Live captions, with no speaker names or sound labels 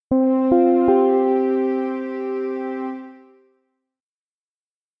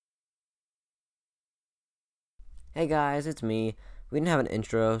Hey guys, it's me. We didn't have an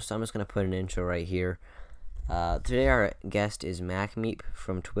intro, so I'm just going to put an intro right here. Today our guest is Macmeep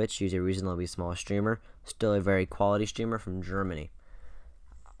from Twitch. He's a reasonably small streamer, still a very quality streamer from Germany.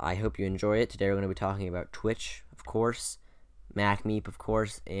 I hope you enjoy it. Today we're going to be talking about Twitch, of course, Macmeep, of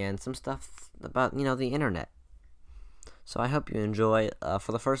course, and some stuff about, the internet. So I hope you enjoy.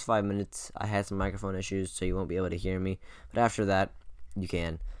 For the first 5 minutes, I had some microphone issues, so you won't be able to hear me. But after that, you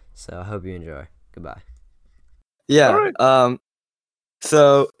can. So I hope you enjoy. Goodbye. All Yeah. right.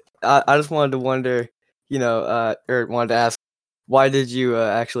 So I just wanted to wonder, or wanted to ask, why did you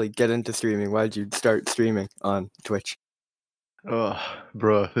actually get into streaming? Why did you start streaming on Twitch?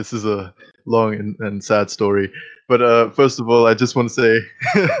 Bruh, this is a long and sad story. But first of all, I just want to say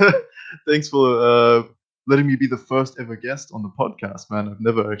thanks for letting me be the first ever guest on the podcast, man. I've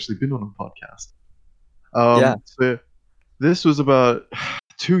never actually been on a podcast. Yeah. So this was about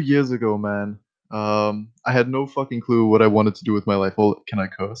 2 years ago, man. I had no fucking clue what I wanted to do with my life. Well, can I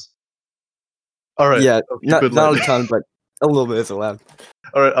curse? All right, Yeah. I'll keep it Not light. a ton, but a little bit is allowed.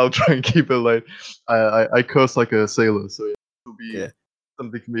 All right, I'll try and keep it light. I curse like a sailor, so it'll be Yeah.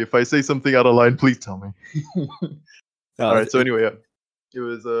 something for me. If I say something out of line, please tell me. All right. So It- anyway, it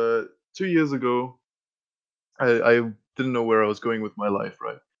was 2 years ago. I didn't know where I was going with my life,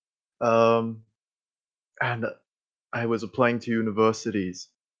 right? And I was applying to universities,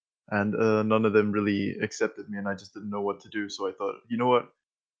 and none of them really accepted me, and I just didn't know what to do. So I thought, you know what?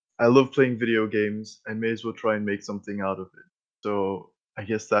 I love playing video games. I may as well try and make something out of it. So I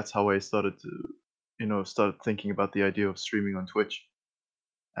guess that's how I started to, start thinking about the idea of streaming on Twitch.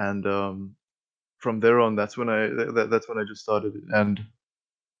 And from there on, that's when I just started it. And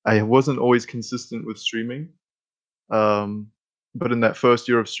I wasn't always consistent with streaming. But in that first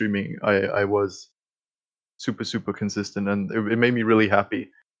year of streaming, I was super consistent, and it made me really happy.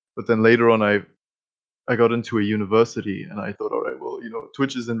 But then later on, I got into a university, and I thought, all right, well,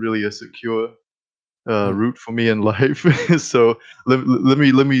 Twitch isn't really a secure route for me in life. So let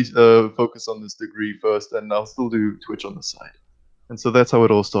me focus on this degree first, and I'll still do Twitch on the side. And so that's how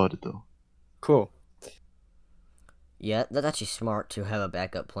it all started, though. Cool. Yeah, that's actually smart to have a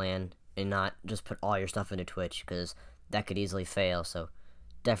backup plan and not just put all your stuff into Twitch, because that could easily fail, so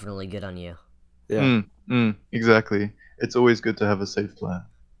definitely good on you. Yeah. Exactly. It's always good to have a safe plan.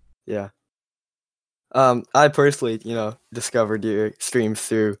 Yeah. I personally, discovered your streams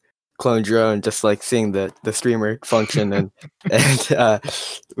through Clone Drone, just like seeing the streamer function, and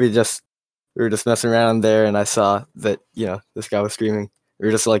we were just messing around there, and I saw that this guy was streaming. We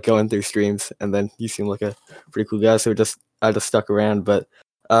were just like going through streams, and then you seem like a pretty cool guy, so I just stuck around. But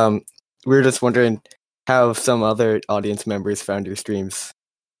we were just wondering how some other audience members found your streams.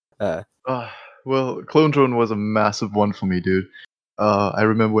 Well, Clone Drone was a massive one for me, dude. I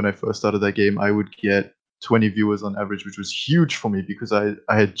remember when I first started that game, I would get 20 viewers on average, which was huge for me because I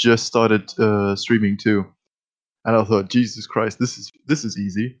had just started streaming too, and I thought, Jesus Christ, this is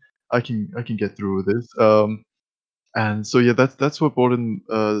easy. I can get through with this. And so yeah, that's what brought in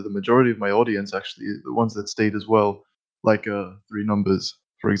the majority of my audience. Actually, the ones that stayed as well, like Three Numbers,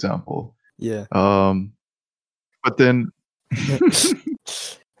 for example. Yeah. But then,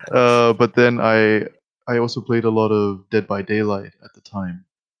 but then I also played a lot of Dead by Daylight at the time,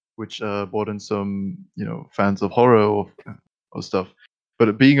 which brought in some fans of horror or stuff.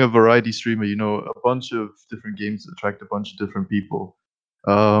 But being a variety streamer, a bunch of different games attract a bunch of different people.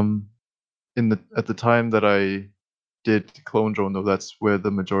 At the time that I did Clone Drone, though, that's where the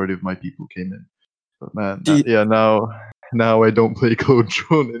majority of my people came in. But man, Do you- yeah, now I don't play Clone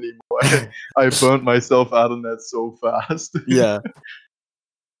Drone anymore. I burnt myself out on that so fast. yeah.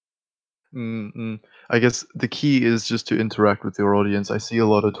 I guess the key is just to interact with your audience. I see a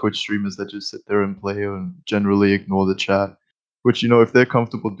lot of Twitch streamers that just sit there and play and generally ignore the chat, which, if they're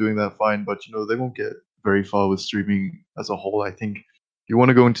comfortable doing that, fine, but, they won't get very far with streaming as a whole. I think if you want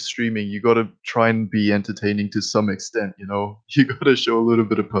to go into streaming, you got to try and be entertaining to some extent, You got to show a little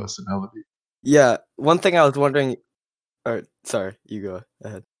bit of personality. Yeah, one thing I was wondering, or sorry, you go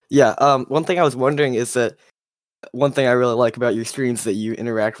ahead. Yeah, one thing I was wondering is that one thing I really like about your streams that you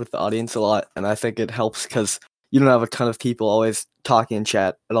interact with the audience a lot, and I think it helps because you don't have a ton of people always talking in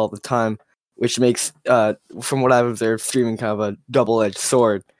chat at all the time, which makes, from what I've observed, streaming kind of a double-edged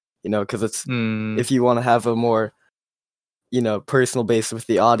sword. Because it's if you want to have a more, personal base with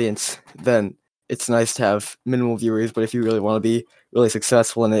the audience, then it's nice to have minimal viewers. But if you really want to be really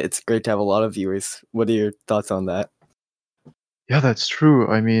successful in it, it's great to have a lot of viewers. What are your thoughts on that? Yeah, that's true.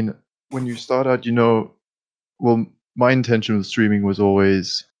 I mean, when you start out, well, my intention with streaming was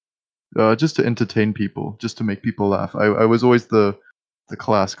always just to entertain people, just to make people laugh. I was always the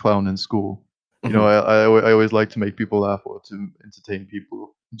class clown in school. You know, I always like to make people laugh or to entertain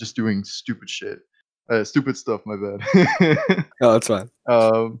people, just doing stupid shit, stupid stuff. My bad. Oh, that's fine.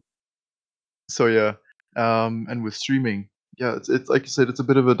 So yeah, and with streaming, yeah, it's like you said, it's a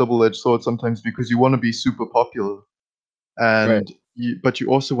bit of a double-edged sword sometimes because you want to be super popular, Right. but you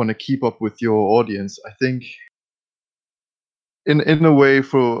also want to keep up with your audience. I think in a way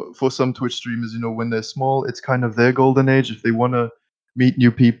for some Twitch streamers, you know, when they're small, it's kind of their golden age. If they want to meet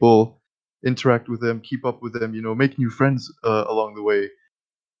new people, interact with them, keep up with them, you know, make new friends along the way.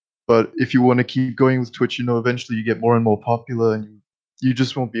 But if you want to keep going with Twitch, you know, eventually you get more and more popular, and you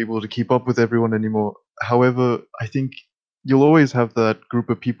just won't be able to keep up with everyone anymore. However, I think you'll always have that group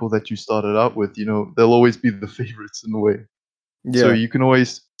of people that you started out with. You know, they'll always be the favorites in a way. So Yeah. you can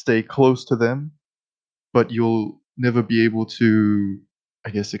always stay close to them, but you'll never be able to, I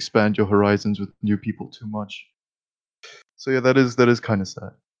guess, expand your horizons with new people too much. So yeah, that is kind of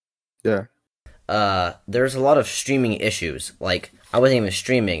sad. Yeah. There's a lot of streaming issues. Like, I wasn't even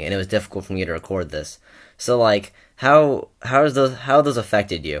streaming, and it was difficult for me to record this. So, like, how those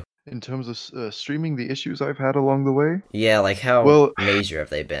affected you? In terms of streaming, the issues I've had along the way, Yeah, like how well, major have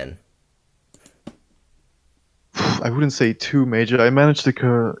they been? I wouldn't say too major. I managed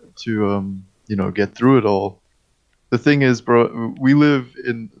you know, get through it all. The thing is, bro, we live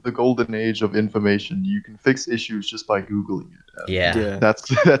in the golden age of information. You can fix issues just by googling it. And Yeah, Yeah.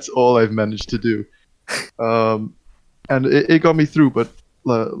 that's all I've managed to do. And it got me through, but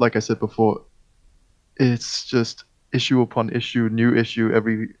like I said before, it's just issue upon issue, new issue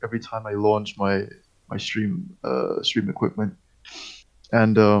every time I launch my stream equipment.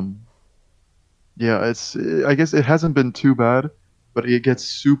 And yeah, it's I guess it hasn't been too bad, but it gets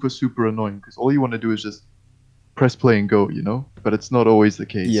super annoying because all you want to do is just press play and go, you know. But it's not always the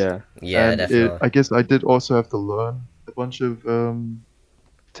case. Yeah. yeah, And definitely. I guess I did also have to learn a bunch of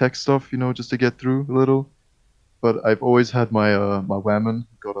tech stuff, you know, just to get through a little. But I've always had my whammon.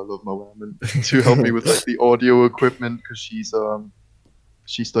 God, I love my whammon to help me with like the audio equipment because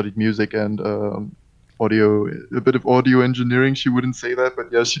she studied music and audio, a bit of audio engineering. She wouldn't say that,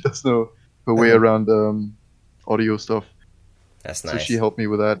 but yeah, she does know her way around audio stuff. That's So she nice. helped me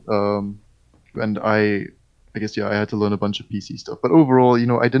with that. And I guess yeah, I had to learn a bunch of PC stuff. But overall, you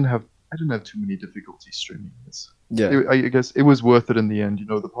know, I didn't have too many difficulties streaming. Yeah. I guess it was worth it in the end. You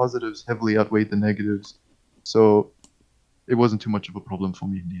know, the positives heavily outweighed the negatives, so it wasn't too much of a problem for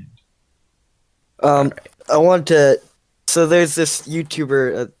me in the end. I want to. So there's this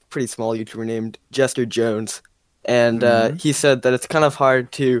YouTuber, a pretty small YouTuber named Jester Jones, and Mhm. he said that it's kind of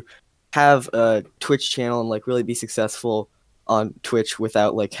hard to have a Twitch channel and like really be successful on Twitch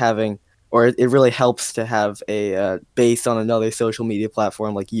without like having, or it really helps to have a base on another social media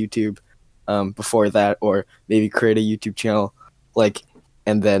platform like YouTube, before that, or maybe create a YouTube channel, like,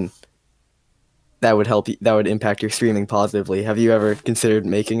 and then that would help you, that would impact your streaming positively. Have you ever considered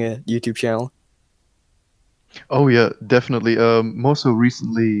making a YouTube channel? Oh yeah, definitely. More so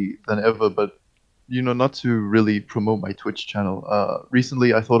recently than ever, but you know, not to really promote my Twitch channel.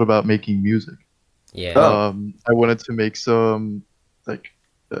 Recently I thought about making music. Yeah, Oh, I wanted to make some like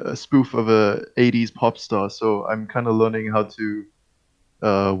a spoof of a 80s pop star, so I'm kind of learning how to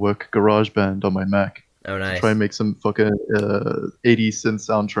work GarageBand on my Mac oh to try nice. and make some fucking 80s synth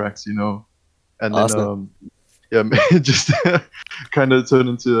soundtracks, you know. And then awesome. yeah, just kind of turn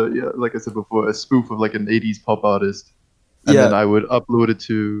into yeah, like I said before, a spoof of like an 80s pop artist, and Yeah, then I would upload it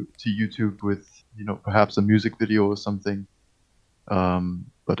to YouTube with, you know, perhaps a music video or something.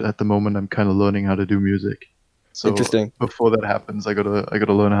 But at the moment, I'm kind of learning how to do music. So interesting. before that happens, I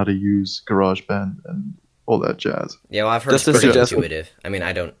gotta learn how to use GarageBand and all that jazz. Yeah, well, I've heard it's Just a But pretty yeah, so suggestion. intuitive. I mean,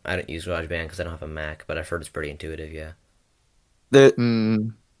 I don't use GarageBand because I don't have a Mac, but I've heard it's pretty intuitive. Yeah. There,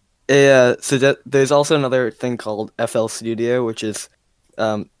 mm, there's also another thing called FL Studio, which is,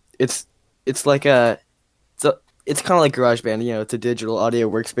 um, it's it's like it's kind of like GarageBand. You know, it's a digital audio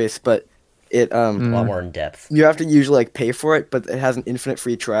workspace, but it A lot mm, more in depth. you have to usually like pay for it, but it has an infinite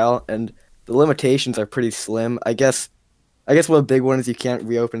free trial, and the limitations are pretty slim. I guess one big one is you can't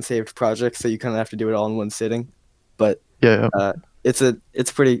reopen saved projects, so you kind of have to do it all in one sitting. But yeah, uh, it's a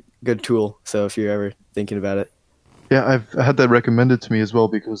pretty good tool. So if you're ever thinking about it, yeah, I've had that recommended to me as well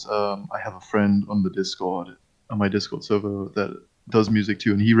because I have a friend on the Discord, on my Discord server that does music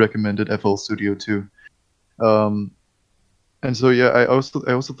too, and he recommended FL Studio too. Um, and so yeah, I also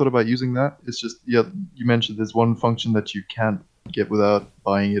thought about using that. It's just yeah, you mentioned there's one function that you can't get without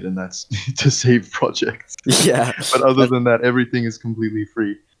buying it, and that's to save projects. yeah, But other that, than that, everything is completely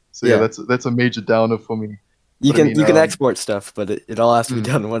free. So yeah, yeah. that's a major downer for me. You But I can mean, you can export stuff, but it all has to be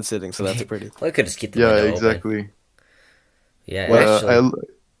done mm, in one sitting, so that's pretty. Well, I could just keep the yeah, window open. exactly. Yeah, But What? actually,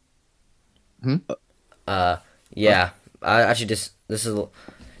 Hmm? Yeah. I actually just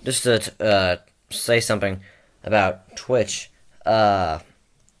to say something about Twitch. Uh,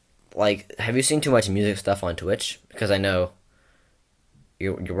 like, have you seen too much music stuff on Twitch? Because I know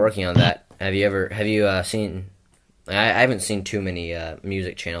you're working on that. Have you seen? I haven't seen too many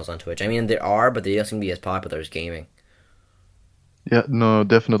music channels on Twitch. I mean, there are, but they don't seem to be as popular as gaming. Yeah, no,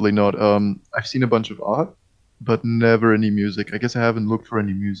 definitely not. I've seen a bunch of art, but never any music. I guess I haven't looked for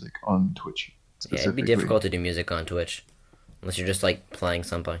any music on Twitch Yeah, it'd be specifically. difficult to do music on Twitch unless you're just like playing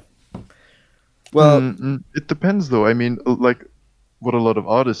something. Well, It depends though. I mean, like what a lot of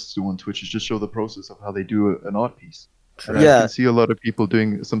artists do on Twitch is just show the process of how they do an art piece. And I True. can yeah, see a lot of people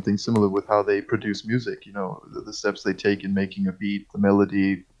doing something similar with how they produce music, the steps they take in making a beat, the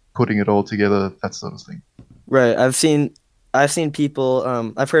melody, putting it all together, that sort of thing. right. I've seen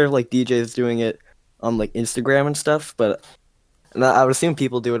people. I've heard of like DJs doing it on like Instagram and stuff, but and I would assume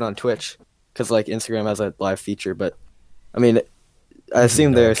people do it on Twitch because like Instagram has a live feature. But I mean, I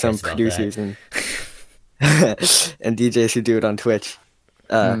assume No there one are some cares about that. producers and and DJs who do it on Twitch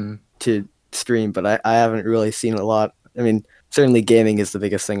Hmm. to stream, but I haven't really seen a lot. I mean, certainly gaming is the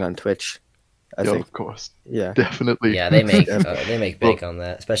biggest thing on Twitch, I Yeah, think. of course. Yeah. Definitely. Yeah, Yeah. they make Well, bank on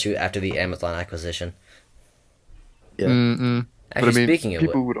that, especially after the Amazon acquisition. Yeah. but I Actually, mean, speaking of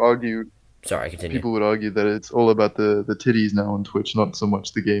what, sorry, continue. people would argue that it's all about the titties now on Twitch, not so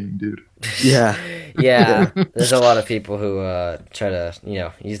much the gaming, dude. Yeah. Yeah. Yeah, there's a lot of people who try to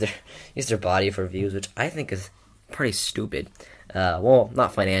use their body for views, which I think is pretty stupid. Well,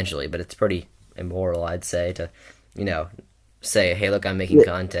 not financially, but it's pretty immoral, I'd say, to you know say, hey, look, I'm making Yeah.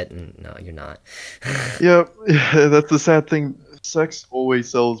 content, and no, you're not. Yeah, yeah, that's the sad thing. Sex always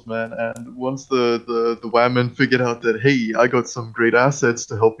sells, man. And once the whammon figured out that, hey, I got some great assets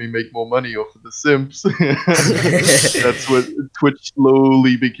to help me make more money off of the Simps, that's what Twitch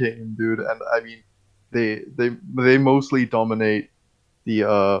slowly became, dude. And I mean, they mostly dominate the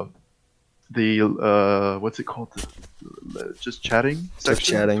what's it called? Just chatting Just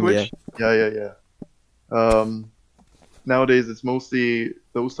section of chatting, yeah. Twitch. Yeah. Nowadays it's mostly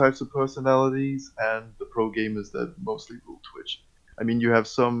those types of personalities and the pro gamers that mostly rule Twitch. I mean, you have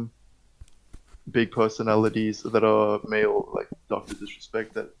some big personalities that are male, like Doctor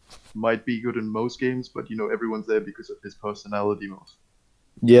Disrespect, that might be good in most games, but everyone's there because of his personality most.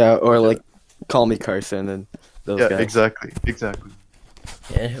 Yeah, or Which, like Call Me Carson and those yeah, guys. exactly.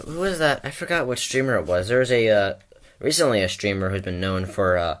 And who was that? I forgot what streamer it was. There was a recently a streamer who's been known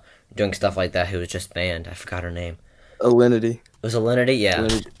for doing stuff like that who was just banned. I forgot her name. Alinity. Was it Alinity? Yeah,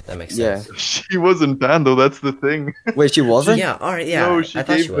 Alinity. that makes Yeah. sense. She wasn't banned though. That's the thing. Wait, she wasn't? Yeah, all right, No, yeah. she I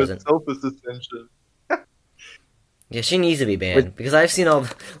thought she gave wasn't. herself a suspension. Yeah, she needs to be Wait, banned because I've seen all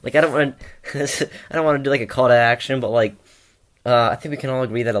like I don't want to I don't want to do like a call to action, but like I think we can all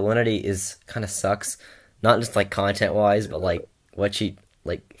agree that Alinity is kind of sucks, not just like content wise, but like what she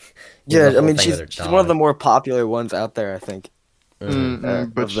like the yeah, I whole mean thing with her she's one of the dog. more popular ones out there, I think, But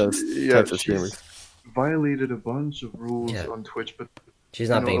of those yeah, types of streamers. she's violated a bunch of rules Yeah, on Twitch. But she's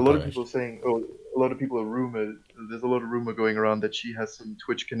not a being lot of people punished. are saying, oh, a lot of people are rumored. There's a lot of rumor going around that she has some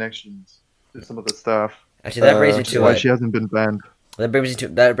Twitch connections to some of the staff, Actually, that brings me which is to why a she hasn't been banned. that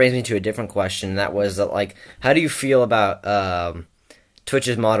brings me to a different question. That was like, how do you feel about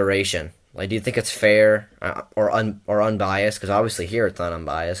Twitch's moderation? Like, do you think it's fair or unbiased? Because obviously here it's not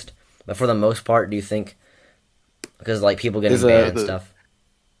unbiased, but for the most part, do you think because like people There's getting a banned The and the stuff,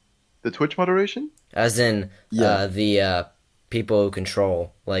 the Twitch moderation? as in yeah. the people who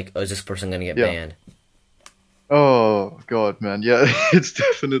control, like, oh, is this person gonna get Yeah. banned? Oh God, man. Yeah, it's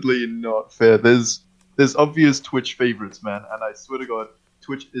definitely not fair. There's obvious Twitch favorites, man, and I swear to God,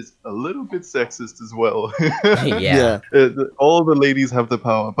 Twitch is a little bit sexist as well. Yeah, Yeah. All the ladies have the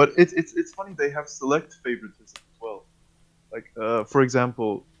power, but it's funny they have select favoritism as well. Like for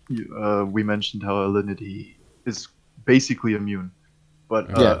example, we mentioned how Alinity is basically immune, but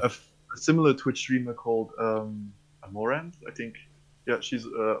Yeah. a similar Twitch streamer called Amorant, I think. Yeah, she's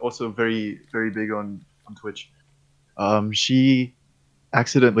also very big on Twitch. She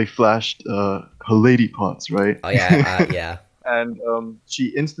accidentally flashed her lady parts, right? oh yeah, yeah. And she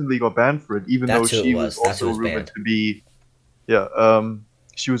instantly got banned for it, even though That's who it she was was. That's who also was rumored banned. to be, yeah,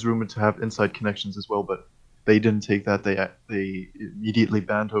 she was rumored to have inside connections as well, but they didn't take that. They immediately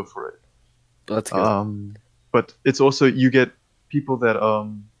banned her for it. That's good. But it's also you get people that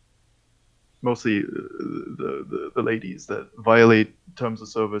mostly the ladies that violate terms of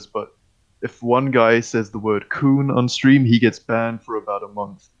service, but if one guy says the word coon on stream, he gets banned for about a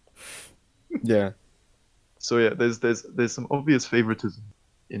month. Yeah. So yeah, there's some obvious favoritism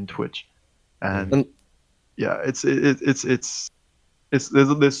in Twitch, and And yeah, it's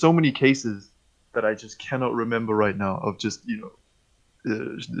there's so many cases that I just cannot remember right now of just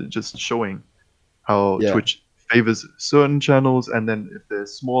just showing how Yeah. Twitch favors certain channels, and then if they're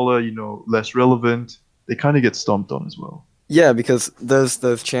smaller, less relevant, they kind of get stomped on as well. Yeah, because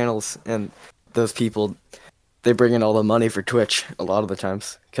those channels and those people, they bring in all the money for Twitch a lot of the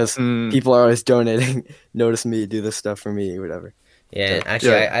times because people are always donating. Notice me, do this stuff for me, whatever. Yeah, So,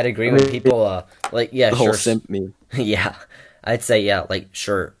 actually, Yeah. I'd agree when people the whole sure, simp meme. yeah, I'd say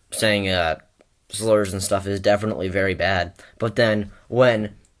sure, saying slurs and stuff is definitely very bad. But then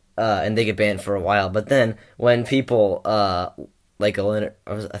when and they get banned for a while. But then when people like I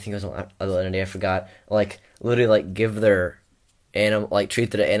think it was Alinity, I forgot, like literally like give their animal like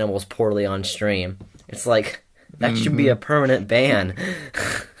treat their animals poorly on stream, it's like that should be a permanent ban.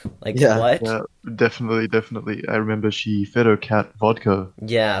 Like Yeah. what? Yeah, definitely. I remember she fed her cat vodka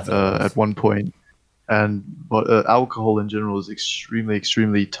Yeah, that's what it was. at one point, and alcohol in general is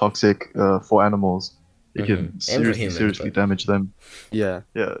extremely toxic for animals. It can And for humans, seriously but damage them. Yeah.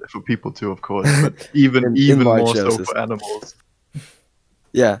 Yeah, for people too, of course, but even in large more so doses. for animals.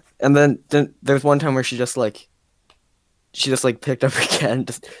 Yeah, and then there's one time where she just like picked up her cat and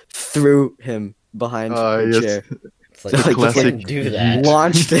just threw him behind her Yes, chair. it's like Just, you like, can't do that.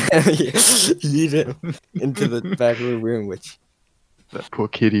 Launched him, yeet him into the back of the room, which that poor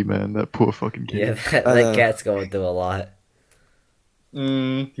kitty, man. That poor fucking kitty. Yeah, that cat's going through a lot.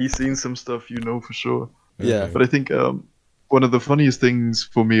 He's seen some stuff, for sure. yeah. But I think one of the funniest things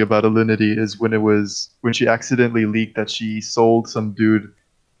for me about Alinity is when she accidentally leaked that she sold some dude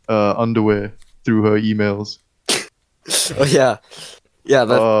underwear through her emails. Oh yeah, yeah.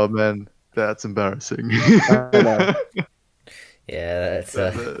 That, Oh man, that's embarrassing. I know. Yeah, it's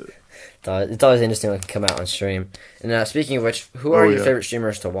always interesting when it can come out on stream. And speaking of which, who are Oh, your yeah. favorite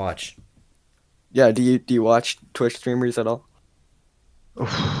streamers to watch? Yeah, do you watch Twitch streamers at all?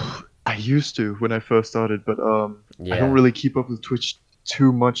 I used to when I first started, but I Yeah, don't really keep up with Twitch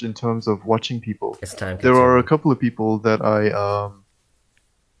too much in terms of watching people. it's time There are a consuming. couple of people that I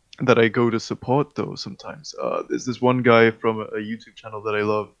go to support though sometimes. There's this one guy from a YouTube channel that I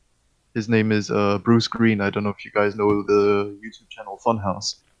love. His name is Bruce Green. I don't know if you guys know the YouTube channel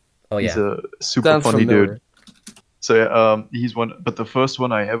Funhouse. Oh He's yeah, a super Sounds funny familiar. dude. So yeah, he's one. But the first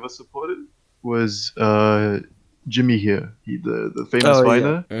one I ever supported was Jimmy here. The famous Oh, yeah.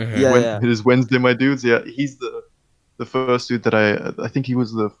 Viner. Mhm. Yeah, When yeah. it is Wednesday, my dudes. Yeah, he's the first dude that I think he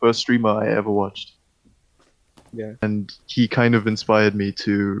was the first streamer I ever watched. Yeah. And he kind of inspired me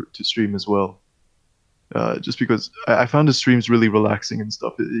to stream as well. Just because I found his streams really relaxing and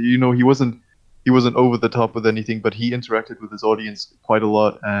stuff. He wasn't over the top with anything, but he interacted with his audience quite a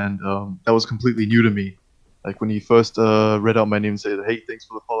lot, and that was completely new to me. Like when he first read out my name and said, "Hey, thanks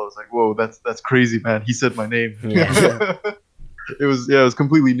for the follow," I was like, "Whoa, that's crazy, man!" He said my name. Yeah. It was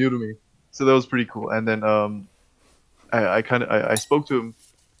completely new to me, so that was pretty cool. And then I spoke to him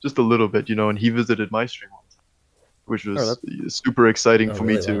just a little bit, and he visited my stream once, which was super exciting Oh, for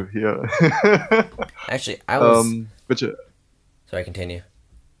really me too. Yeah. Actually, I was. But yeah, Sorry, continue.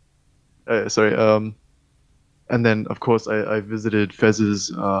 sorry. And then of course I visited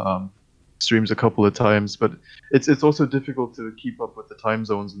Fez's streams a couple of times, but it's also difficult to keep up with the time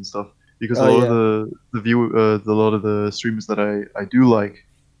zones and stuff because a lot of a lot of the streamers that I do like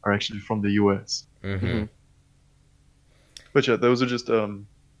are actually from the US. Mm-hmm. But yeah, those are just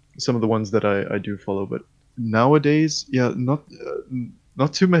some of the ones that I do follow. But nowadays, yeah, not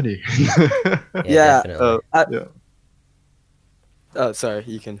too many. Yeah. Definitely. Yeah. Oh, sorry.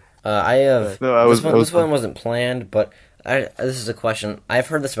 You can. I have No, this one wasn't planned, but this is a question. I've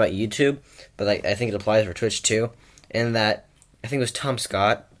heard this about YouTube, but I think it applies for Twitch too. In that, I think it was Tom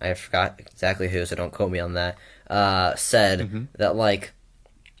Scott. I forgot exactly who, so don't quote me on that. Said that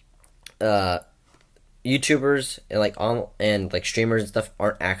YouTubers and streamers and stuff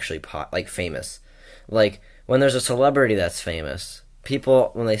aren't actually famous. Like when there's a celebrity that's famous, people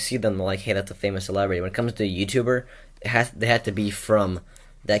when they see them, they're like, "Hey, that's a famous celebrity." When it comes to a YouTuber, they have to be from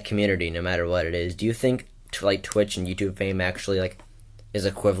that community, no matter what it is. Do you think Twitch and YouTube fame actually is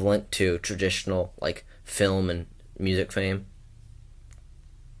equivalent to traditional film and music fame?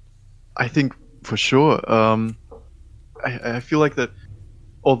 I think for sure. I feel like that,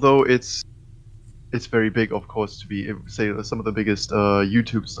 although it's very big, of course, to be say some of the biggest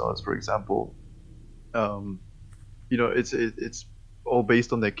YouTube stars, for example. It's all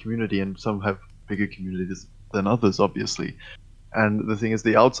based on their community, and some have bigger communities than others, obviously. And the thing is,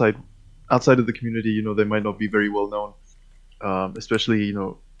 the outside of the community, they might not be very well known, especially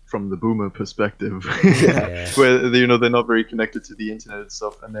from the boomer perspective, Yeah. where they're not very connected to the internet and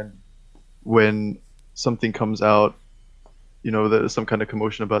stuff. And then when something comes out, there's some kind of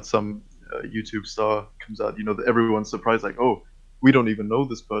commotion about some YouTube star comes out, everyone's surprised, like, oh, we don't even know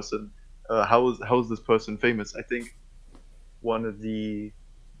this person. How is this person famous? I think one of the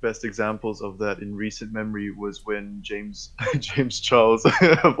best examples of that in recent memory was when James James Charles,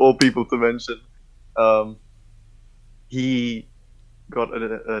 of all people to mention, um, he got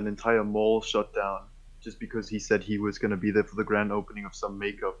an entire mall shut down just because he said he was going to be there for the grand opening of some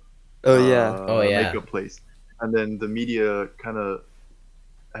Oh yeah. Oh yeah. makeup place, and then the media kind of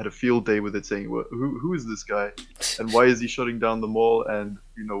had a field day with it, saying, well, who is this guy, and why is he shutting down the mall, and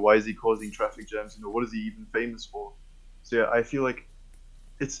why is he causing traffic jams? What is he even famous for? So yeah, I feel like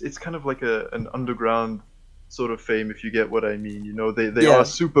it's kind of like an underground sort of fame, if you get what I mean. They Yeah. are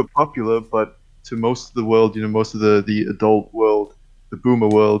super popular, but to most of the world, most of the adult world, the boomer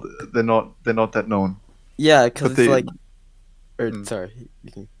world, they're not that known. Yeah, because But it's they like, or mm. sorry,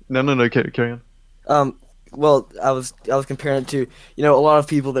 you can. No, carry on. Well, I was comparing it to a lot of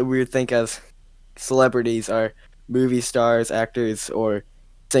people that we would think as celebrities are movie stars, actors, or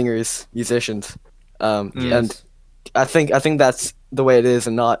singers, musicians. And Yes. I think that's the way it is,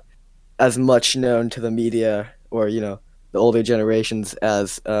 and not as much known to the media or the older generations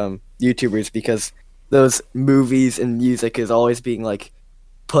as YouTubers, because those movies and music is always being like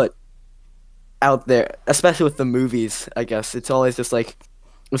put out there, especially with the movies. I guess it's always just like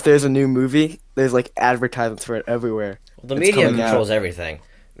if there's a new movie, there's like advertisements for it everywhere. The It's media coming out. controls everything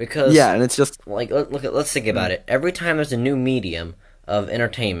because, Yeah, and it's just like, let's think about Mm. it. Every time there's a new medium of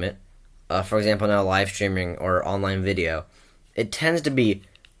entertainment, for example, now live streaming or online video, it tends to be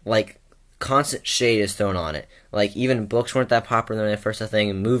like constant shade is thrown on it. Like even books weren't that popular when they first a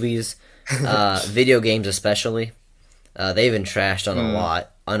thing. Movies, video games especially, they've been trashed on a Mm.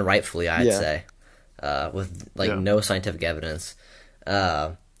 lot, unrightfully, I'd yeah, say, with like Yeah. no scientific evidence.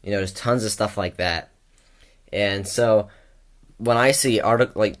 There's tons of stuff like that, and so when I see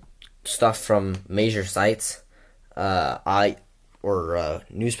like stuff from major sites, I or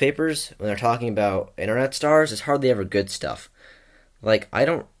newspapers when they're talking about internet stars, it's hardly ever good stuff. Like I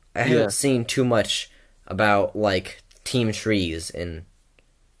yeah. haven't seen too much about like team trees in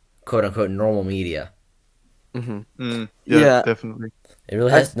quote unquote normal media. Yeah, Yeah. definitely. It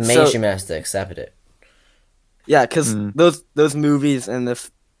really I has the so mainstream has to accept it. yeah, because Mm. those movies and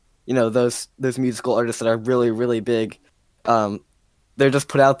if those musical artists that are really really big, um, they're just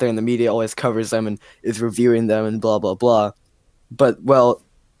put out there and the media always covers them and is reviewing them and blah blah blah. But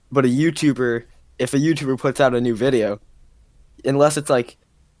but if a YouTuber puts out a new video, unless it's like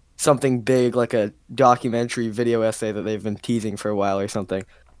something big like a documentary video essay that they've been teasing for a while or something,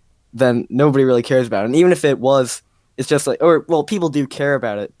 then nobody really cares about it. And even if it was, it's just like, or well, people do care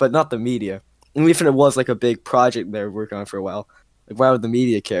about it, but not the media. And even if it was like a big project they were working on for a while, like why would the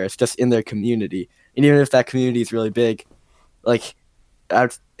media care? It's just in their community, and even if that community is really big, like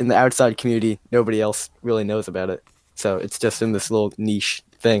out in the outside community, nobody else really knows about it. So it's just in this little niche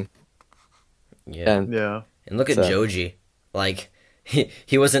thing, Yeah. and Yeah. And look at so Joji. Like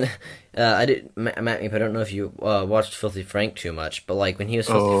he wasn't. I did. Matt, I don't know if you watched Filthy Frank too much, but like when he was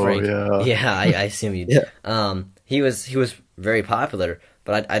Filthy Oh Frank, yeah. yeah, I assume you. yeah, He was very popular,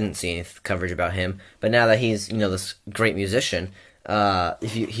 but I didn't see any coverage about him. But now that he's this great musician,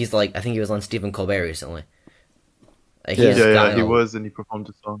 if he's like I think he was on Stephen Colbert recently. yeah, He's Yeah, gotten he was, and he performed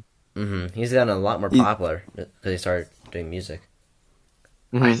a song. he's gotten a lot more he, popular because he started doing music.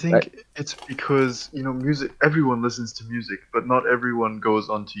 I mhm, think it's because, music, everyone listens to music, but not everyone goes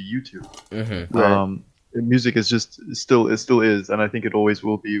onto YouTube. right, Music is just still it still is, and I think it always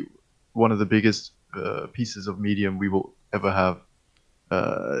will be one of the biggest pieces of medium we will ever have.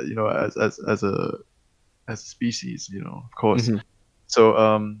 As a species, of course. mhm, So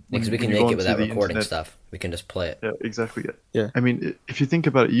Because we when can you go make it onto without the recording internet, stuff. We can just play it. yeah, exactly. Yeah. yeah, I mean, if you think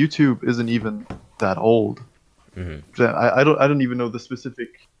about it, YouTube isn't even that old. Mm-hmm. I don't even know the specific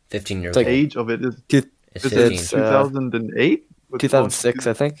 15 it's years like old. age of it. two, It's Is it 15. it's 2008? Was it launched in 2006,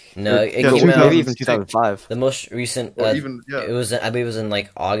 I think, No, or it Yeah, came maybe out even 2006, 2005. the most recent. or even yeah. It was I believe it was in like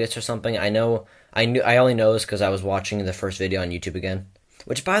August or something. I only know this because I was watching the first video on YouTube again.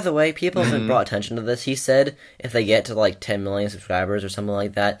 Which, by the way, people haven't Mm. brought attention to this. He said if they get to like 10 million subscribers or something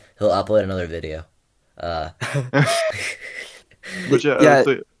like that, he'll upload another video. Uh, But yeah, Yeah.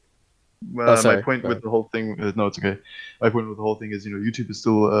 so Oh, my sorry. point Sorry. with the whole thing, no, it's okay. My point with the whole thing is, YouTube is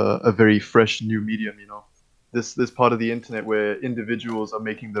still a very fresh new medium. This part of the internet where individuals are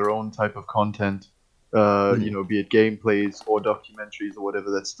making their own type of content, be it gameplays or documentaries or whatever.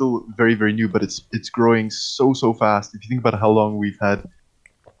 That's still very very new, but it's growing so fast. If you think about how long we've had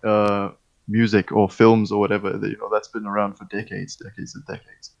music or films or whatever, that's been around for decades and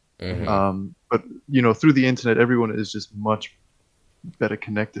decades. mhm. But through the internet, everyone is just much better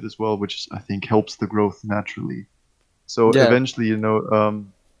connected as well, which I think helps the growth naturally. So Yeah, eventually,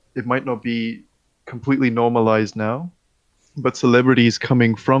 it might not be completely normalized now, but celebrities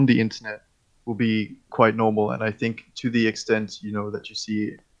coming from the internet will be quite normal. And I think to the extent, that you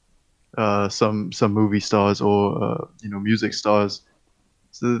see some movie stars or music stars,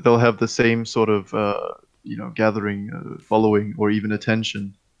 so they'll have the same sort of gathering, following, or even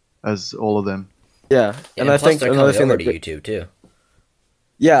attention as all of them. yeah, Yeah, and and I plus think they're another coming thing over that to YouTube too,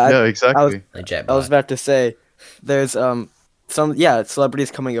 yeah, Yeah, I was exactly. like I was Jetbot. about to say there's some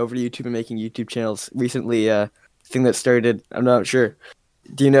celebrities coming over to YouTube and making YouTube channels recently. Thing that started, I'm not sure.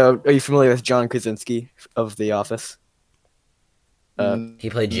 Do you know? Are you familiar with John Krasinski of The Office? Uh, He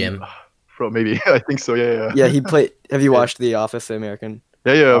played Mm, Jim. From maybe I think so. Yeah, yeah, yeah, he played. Have you yeah, watched The Office, the American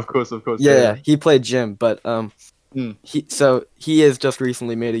yeah, yeah. Office? Of course. Yeah, Yeah, yeah, yeah. he played Jim, but Mm, he has just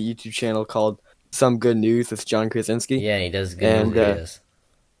recently made a YouTube channel called Some Good News with John Krasinski, Yeah, and he does good news and videos.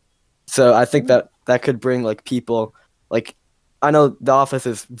 so I think mm, that could bring like people like I know The Office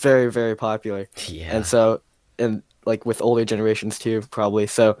is very very popular, and Yeah. so and like with older generations too probably.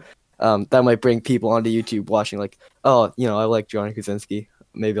 So that might bring people onto YouTube watching like, oh, I like John Krasinski,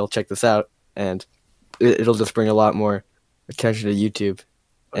 maybe I'll check this out, and it'll just bring a lot more attention to YouTube.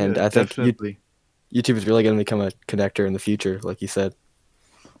 oh, And yeah, I think definitely. YouTube is really going to become a connector in the future, like you said.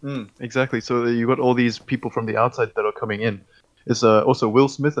 Exactly. So you got all these people from the outside that are coming in. It's also Will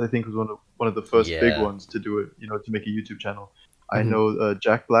Smith. I think was one of the first big Yeah. ones to do it. To make a YouTube channel. I Hmm. know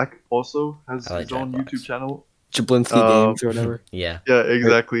Jack Black also has I like his Jack own YouTube Black's. channel. Jablinski Um, Games or whatever. Yeah. yeah, Right.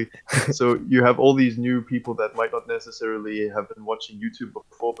 exactly. So you have all these new people that might not necessarily have been watching YouTube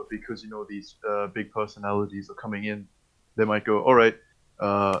before, but because these big personalities are coming in, they might go, all right,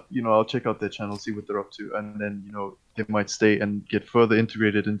 I'll check out their channel, see what they're up to, and then they might stay and get further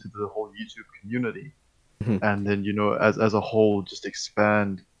integrated into the whole YouTube community, Mhm. and then as a whole, just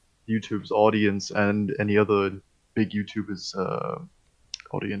expand YouTube's audience and any other big YouTubers'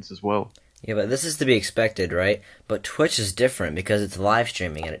 audience as well. Yeah, but this is to be expected, right? But Twitch is different because it's live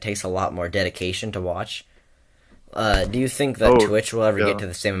streaming and it takes a lot more dedication to watch. Do you think that Oh, Twitch will ever get yeah. to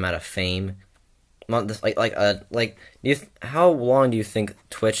the same amount of fame? Not this, how long do you think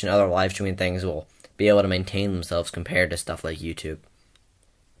Twitch and other live streaming things will be able to maintain themselves compared to stuff like YouTube?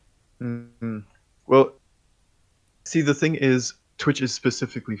 Mm. Well, see, the thing is, Twitch is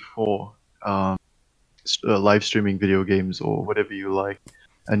specifically for live streaming video games or whatever you like,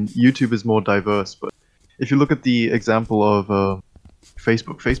 and YouTube is more diverse. But if you look at the example of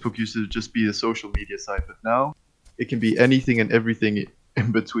Facebook used to just be a social media site, but now it can be anything and everything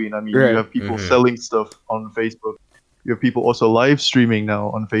in between. I mean, you Right. have people Mm-hmm. selling stuff on Facebook. You have people also live streaming now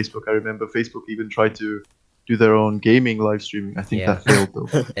on Facebook. I remember Facebook even tried to do their own gaming live streaming. I think Yeah, that failed though,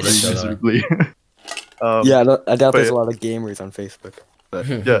 it is pretty still going. miserably. Yeah, um, I doubt but there's yeah, a lot of gamers on Facebook, but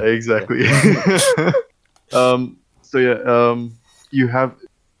yeah, yeah. exactly. So yeah, you have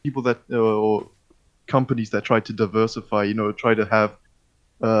people that or companies that try to diversify. Try to have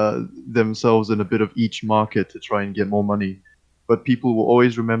themselves in a bit of each market to try and get more money. But people will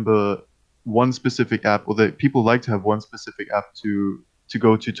always remember one specific app, or that people like to have one specific app to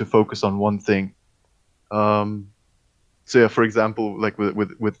go to focus on one thing. Um, so yeah, for example, like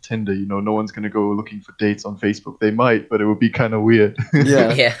with Tinder, no one's gonna go looking for dates on Facebook. They might, but it would be kind of weird.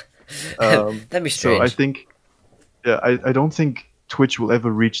 Yeah. Yeah, that'd be So I strange. think, yeah, I don't think Twitch will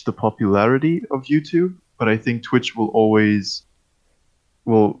ever reach the popularity of YouTube, but I think Twitch will always,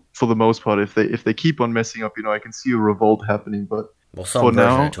 well, for the most part, if they keep on messing up, I can see a revolt happening. But Well, for some version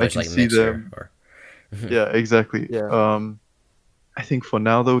of now, I Twitch can like see Mixer them. or Yeah, exactly. Yeah. I think for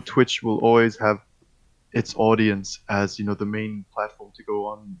now though, Twitch will always have its audience as the main platform to go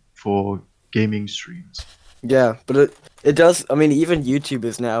on for gaming streams. Yeah, but it does. I mean, even YouTube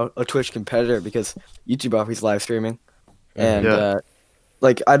is now a Twitch competitor because YouTube offers live streaming, mm-hmm. and Yeah.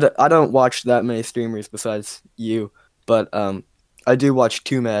 like I don't watch that many streamers besides you, but I do watch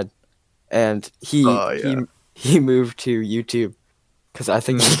Too Mad, and he Oh he yeah. he moved to YouTube because I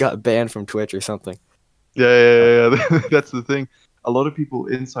think he Mm. got banned from Twitch or something. Yeah. That's the thing. A lot of people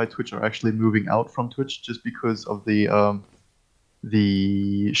inside Twitch are actually moving out from Twitch just because of the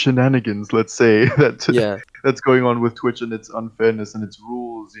shenanigans, let's say, Yeah, that's going on with Twitch and its unfairness and its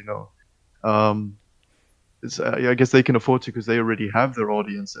rules. Um, I guess they can afford to because they already have their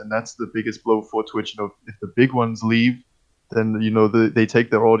audience, and that's the biggest blow for Twitch. If the big ones leave, then they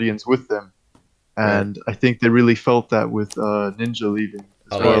take their audience with them, right. and I think they really felt that with Ninja leaving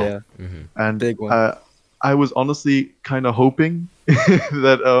as Oh Oh yeah. well. yeah, Mm-hmm. And big one. I was honestly kind of hoping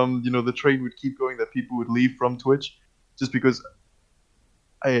that the train would keep going, that people would leave from Twitch, just because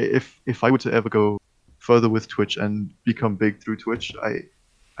if I were to ever go further with Twitch and become big through Twitch,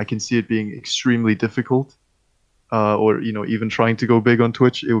 I can see it being extremely difficult. Or even trying to go big on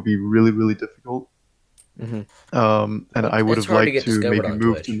Twitch, it would be really, really difficult. Hmm. And Well, I would it's have hard to liked get to discovered maybe on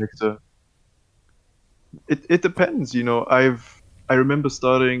move to Twitch. Mixer. It depends, I remember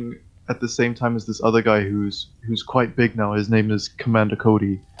starting at the same time as this other guy who's quite big now. His name is Commander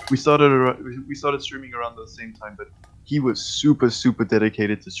Cody. We started streaming around the same time, but he was super super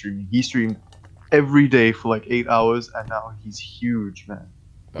dedicated to streaming. He streamed every day for like 8 hours, and now he's huge, man.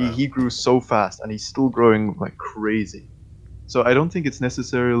 He Wow. he grew so fast, and he's still growing like crazy. So I don't think it's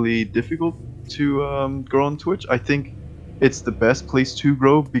necessarily difficult to grow on Twitch. I think it's the best place to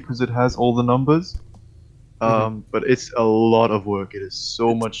grow because it has all the numbers. Hmm. But it's a lot of work. It is so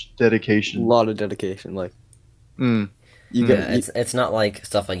It's much a dedication. lot of dedication. Like Mm, you get mm. Yeah, it's not like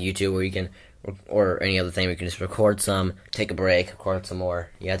stuff like YouTube where you can, or any other thing where you can just record some, take a break, record some more.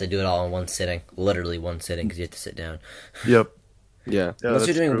 You have to do it all in one sitting, literally one sitting, because you have to sit down. Yep. yeah. Yeah, Unless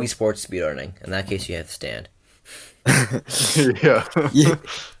you're that's doing true. Wii Sports speedrunning, in that case you have to stand. Yeah. Yeah,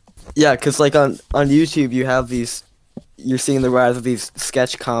 yeah, because like on YouTube you have these, you're seeing the rise of these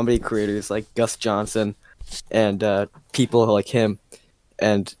sketch comedy creators like Gus Johnson and people like him,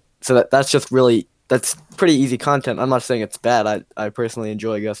 and so that's pretty easy content. I'm not saying it's bad. I personally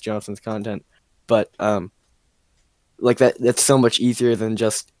enjoy Gus Johnson's content, but like that's so much easier than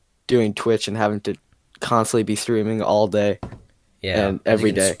just doing Twitch and having to constantly be streaming all day Yeah, and and you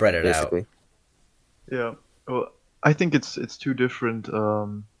every can day, spread it out basically. Yeah. Well, I think it's two different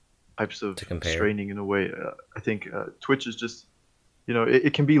types of to compare. straining in a way. I think Twitch is just,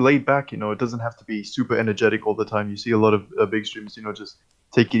 it can be laid back. It doesn't have to be super energetic all the time. You see a lot of big streamers, just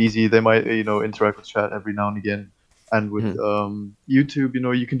take it easy. They might, interact with chat every now and again. And with Mhm. YouTube,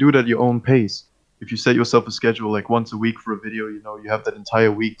 you can do it at your own pace. If you set yourself a schedule like once a week for a video, you have that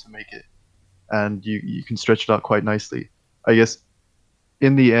entire week to make it, and you can stretch it out quite nicely. I guess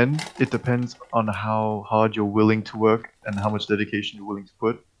in the end, it depends on how hard you're willing to work and how much dedication you're willing to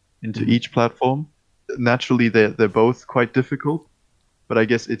put into Mhm. each platform. Naturally, they're both quite difficult, but I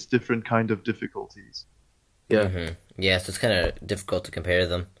guess it's different kind of difficulties. Yeah. Yeah, so it's kind of difficult to compare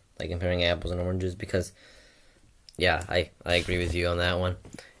them, like comparing apples and oranges, because yeah, I agree with you on that one.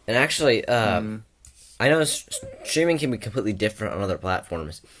 And actually, Mm. I know streaming can be completely different on other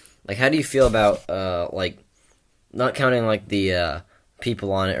platforms. Like, how do you feel about like not counting like the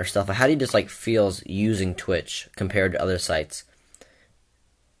people on it or stuff? How do you just like feels using Twitch compared to other sites?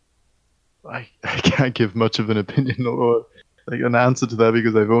 I can't give much of an opinion or like an answer to that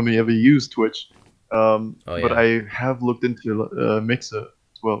because I've only ever used Twitch. Oh But yeah. I have looked into Mixer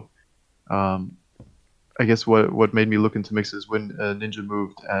as well. Um, I guess what made me look into Mixer is when Ninja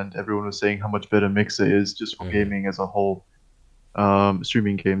moved and everyone was saying how much better Mixer is just for Hmm. gaming as a whole,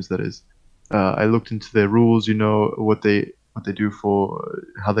 streaming games that is. I looked into their rules, what they do for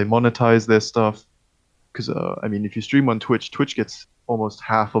how they monetize their stuff. Because I mean, if you stream on Twitch, Twitch gets almost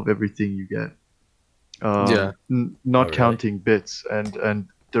half of everything you get, Yeah. Oh not really? counting bits and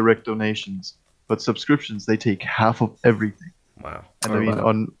direct donations. But subscriptions, they take half of everything. Wow. And I Oh mean,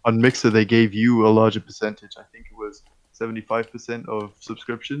 wow. on Mixer, they gave you a larger percentage. I think it was 75% of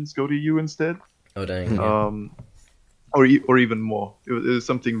subscriptions go to you instead, Oh dang. Mhm. Yeah. or even more. It was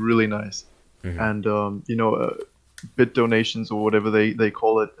something really nice. Hmm. And bit donations or whatever they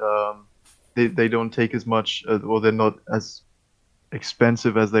call it, they don't take as much, or they're not as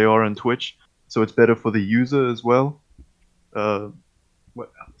expensive as they are on Twitch, so it's better for the user as well. Uh,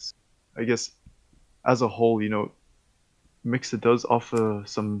 what else? I guess as a whole, Mixer does offer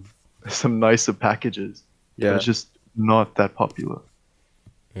some some nicer packages, but Yeah. it's just not that popular.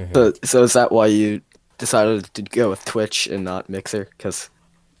 Hmm. So is that why you decided to go with Twitch and not Mixer? Because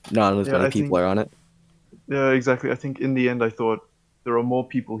not as Yeah, many I people think are on it. yeah, exactly. I think in the end, I thought there are more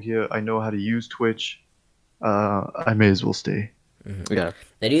people here. I know how to use Twitch. I may as well stay. Hmm. Yeah.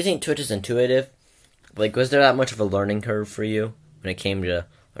 Now, do you think Twitch is intuitive? Like, was there that much of a learning curve for you when it came to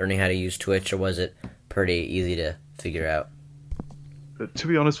learning how to use Twitch, or was it pretty easy to figure out? To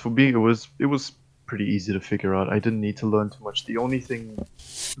be honest, for me, it was pretty easy to figure out. I didn't need to learn too much. The only thing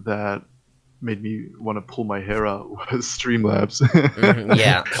that made me want to pull my hair out was Streamlabs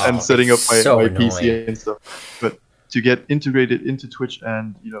Yeah. and Oh, it's setting up my, so my annoying. PC and stuff. But to get integrated into Twitch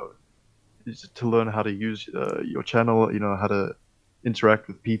and to learn how to use your channel, how to interact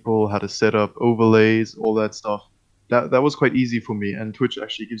with people, how to set up overlays, all that stuff. That was quite easy for me, and Twitch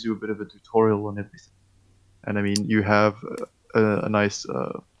actually gives you a bit of a tutorial on everything. And I mean, you have a nice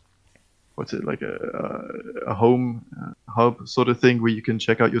what's it like a home hub sort of thing where you can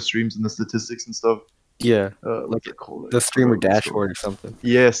check out your streams and the statistics and stuff. Yeah, what's it called? I the forgot streamer what it's called. dashboard or something.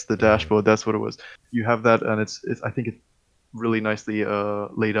 Yes, the Mhm. dashboard. That's what it was. You have that, and it's I think it's really nicely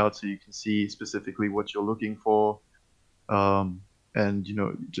laid out, so you can see specifically what you're looking for, and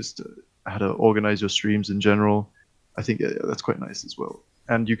just how to organize your streams in general. I think that's quite nice as well.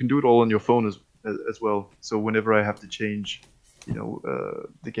 And you can do it all on your phone as well. So whenever I have to change,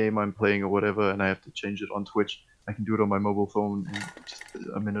 the game I'm playing or whatever, and I have to change it on Twitch, I can do it on my mobile phone in just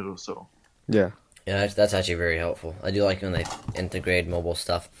a minute or so. Yeah. Yeah, that's actually very helpful. I do like when they integrate mobile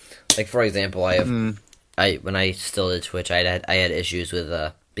stuff. Like for example, I when I still did Twitch, I had issues with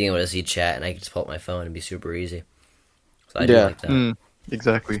being able to see chat, and I could just pull up my phone and be super easy. So I do Yeah. like that.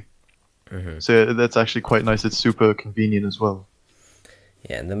 Exactly. Hmm. So that's actually quite nice. It's super convenient as well.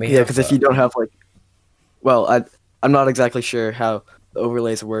 Yeah, and then we Yeah, have because if you don't have like, well, I'm not exactly sure how the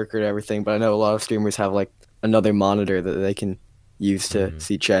overlays work or everything, but I know a lot of streamers have like another monitor that they can use to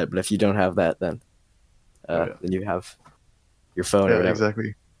see chat. But if you don't have that, then Oh yeah. then you have your phone or Yeah, whatever.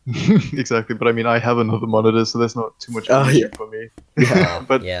 exactly. Exactly. But I mean, I have another monitor, so that's not too much of Oh an yeah, issue for me. yeah,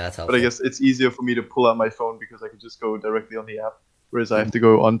 but yeah, that's but I helpful. guess it's easier for me to pull out my phone because I can just go directly on the app, whereas I have to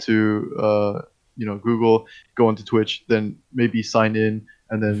go onto Google, go onto Twitch, then maybe sign in,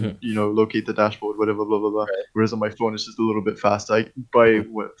 and then locate the dashboard, whatever, blah blah blah. Right. Whereas on my phone, it's just a little bit faster. By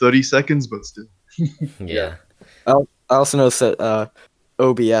what 30 seconds, but still. Yeah. I also noticed that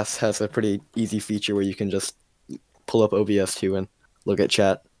OBS has a pretty easy feature where you can just pull up OBS too and look at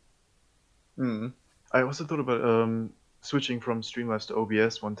chat. Mm. I also thought about switching from Streamlabs to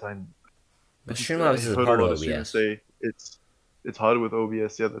OBS one time. But I Streamlabs is heard a part of lot of streamers OBS. say it's harder with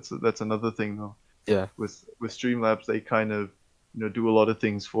OBS. Yeah, that's another thing though. Yeah, With Streamlabs, they kind of do a lot of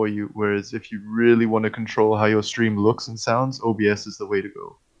things for you. Whereas if you really want to control how your stream looks and sounds, OBS is the way to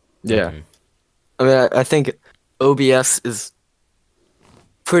go. yeah. Mhm. I mean, I think OBS is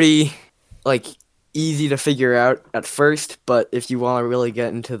pretty like easy to figure out at first, but if you want to really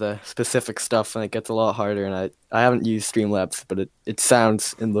get into the specific stuff, then it gets a lot harder. And I haven't used Streamlabs, but it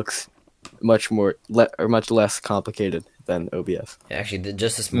sounds and looks much more or much less complicated than OBS. Actually,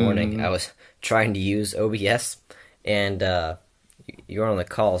 just this morning, I Mm. was trying to use OBS, and you were on the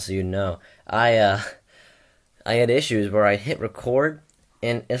call, so you know. I had issues where I hit record,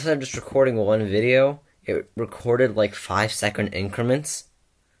 and instead of just recording one video, it recorded like 5 second increments.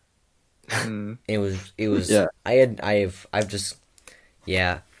 Mm. It was Yeah. I've just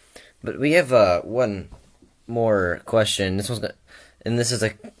yeah. But we have one more question. And this is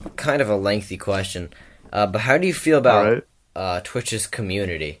a kind of a lengthy question. But how do you feel All about right. Twitch's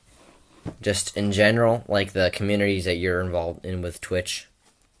community? Just in general, like the communities that you're involved in with Twitch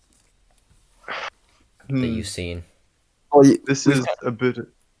that Hmm. you've seen. Well, This we've is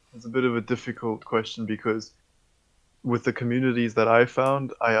it's a bit of a difficult question because with the communities that I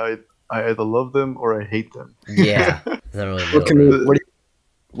found, I either love them or I hate them. Yeah, there's not really what middle ground.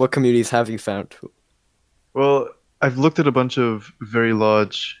 what communities have you found? Well, I've looked at a bunch of very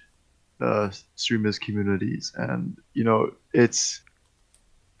large streamers communities, and it's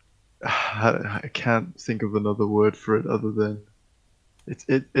I can't think of another word for it other than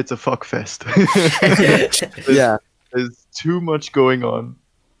it's a fuck fest. there's, Yeah, there's too much going on,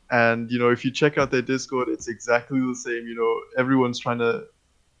 and if you check out their Discord, it's exactly the same. Everyone's trying to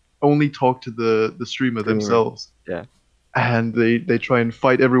only talk to the streamer streamer. themselves, Yeah, and they try and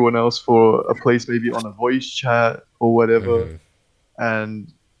fight everyone else for a place maybe on a voice chat or whatever, Hmm.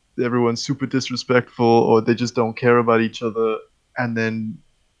 and everyone's super disrespectful or they just don't care about each other. And then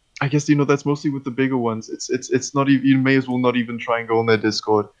I guess that's mostly with the bigger ones. It's not even, you may as well not even try and go on their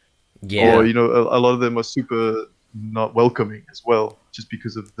Discord, or Yeah, a lot of them are super not welcoming as well, just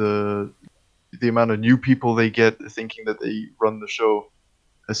because of the amount of new people they get thinking that they run the show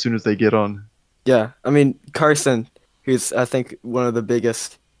as soon as they get on. yeah. I mean, Carson, who's I think one of the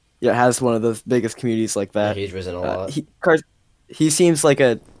biggest, yeah, has one of the biggest communities like yeah, that. he's risen a lot. He seems like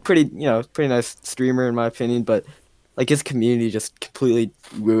a pretty nice streamer in my opinion, but like his community just completely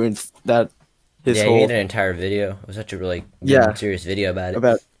ruins that his Yeah, he made whole an entire video. It was such a really good and yeah serious video about it.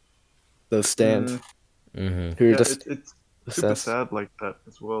 about those stands Mm, Hmm. who are yeah, just it's super obsessed. sad like that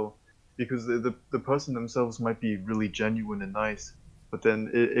as well, because the person themselves might be really genuine and nice, but then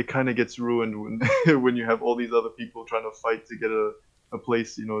it kind of gets ruined when when you have all these other people trying to fight to get a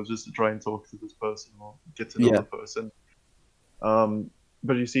place, just to try and talk to this person or get to know Yeah, the person.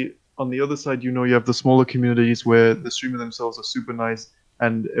 But you see, on the other side, you have the smaller communities where the streamer themselves are super nice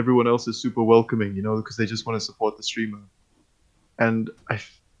and everyone else is super welcoming, because they just want to support the streamer. And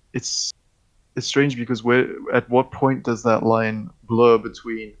it's it's strange because at what point does that line blur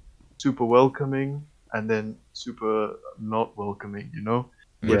between super welcoming and then super not welcoming?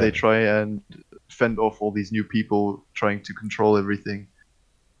 where Yeah. they try and fend off all these new people trying to control everything.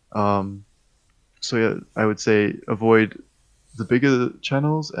 So yeah, I would say avoid the bigger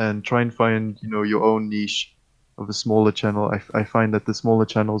channels and try and find, your own niche of a smaller channel. I find that the smaller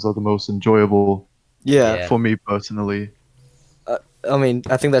channels are the most enjoyable Yeah. Yeah. for me personally. I mean,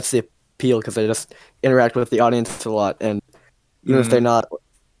 I think that's the appeal because they just interact with the audience a lot, and even if they're Mm, not,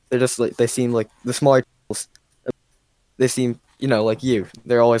 they're just like they seem like the smaller channels. They seem, like you.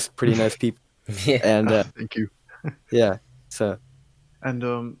 They're always pretty nice people, Yeah. and thank you. yeah. So And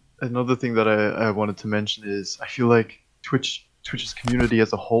another thing that I wanted to mention is I feel like Twitch's community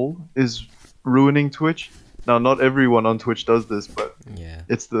as a whole is ruining Twitch. Now, not everyone on Twitch does this, but Yeah.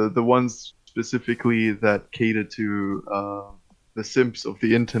 it's the ones specifically that cater to the simps of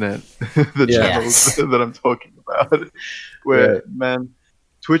the internet, the Yeah. channels Yes. that I'm talking about. right. Where, man,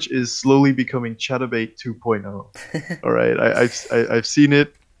 Twitch is slowly becoming Chatterbait 2.0. All right, I've seen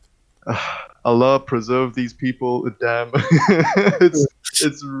it. Allah preserve these people. Damn,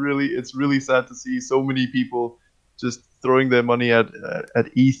 it's really sad to see so many people just throwing their money at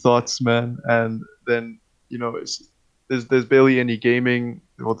e-thoughts, man. And then there's barely any gaming.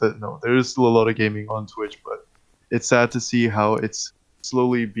 Well, no, there is still a lot of gaming on Twitch, but it's sad to see how it's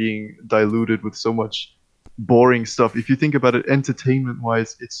slowly being diluted with so much boring stuff. If you think about it,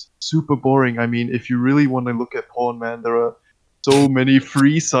 entertainment-wise, it's super boring. I mean, if you really want to look at porn, man, there are so many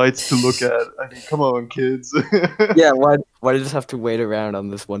free sites to look at. I mean, come on, kids. Yeah. Why do you just have to wait around on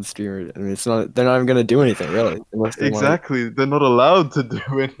this one streamer? I mean, it's not. They're not even gonna do anything really, unless they want to. Exactly. They're not allowed to do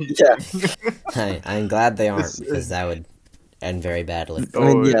Yeah. anything. I'm glad they aren't It's, because that would end very badly. I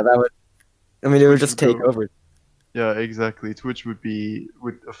mean, oh, yeah. That would. I mean, it would Twitch just would take go. over. Yeah, exactly. Twitch would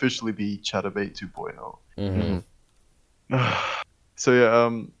officially be Chatterbait 2.0. Mm-hmm. So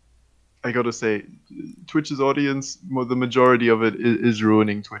yeah, I gotta say, Twitch's audience, the majority of it is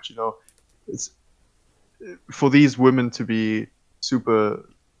ruining Twitch. It's for these women to be super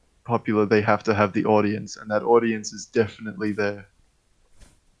popular, they have to have the audience, and that audience is definitely there.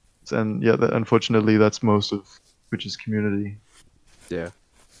 And yeah, unfortunately, that's most of Twitch's community. Yeah.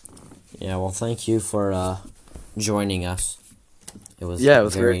 Yeah. Well, thank you for joining us. It was Yeah. It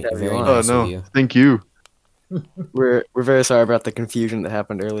was great very to have you very on. Oh nice of no, you. thank you. We're very sorry about the confusion that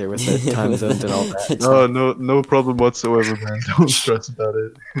happened earlier with the time zones and all that. No, no problem whatsoever, man. Don't stress about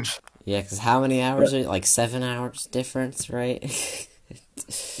it. Yeah, because how many hours are it? Like 7 hours difference, right?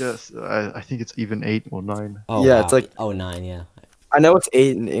 Yes, I think it's even 8 or 9. Oh Yeah, wow. it's like Oh, 9. Yeah. I know it's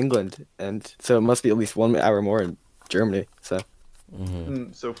 8 in England, and so it must be at least 1 hour more in Germany. So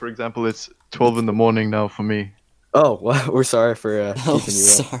Mm-hmm. So, for example, it's 12 in the morning now for me. oh well, we're sorry for Oh, keeping you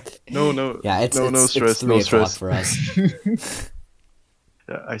up. sorry. No, Yeah, it's no it's stress, no 3 o'clock stress. for us.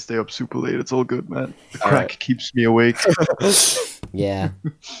 Yeah, I stay up super late. It's all good, man. The All crack right. keeps me awake. Yeah.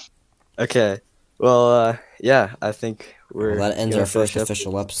 Okay. Well, yeah, I think we're Well, that ends gonna our first finish up.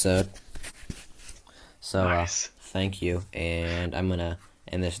 official episode. So, Nice. thank you, and I'm gonna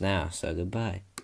end this now. So goodbye.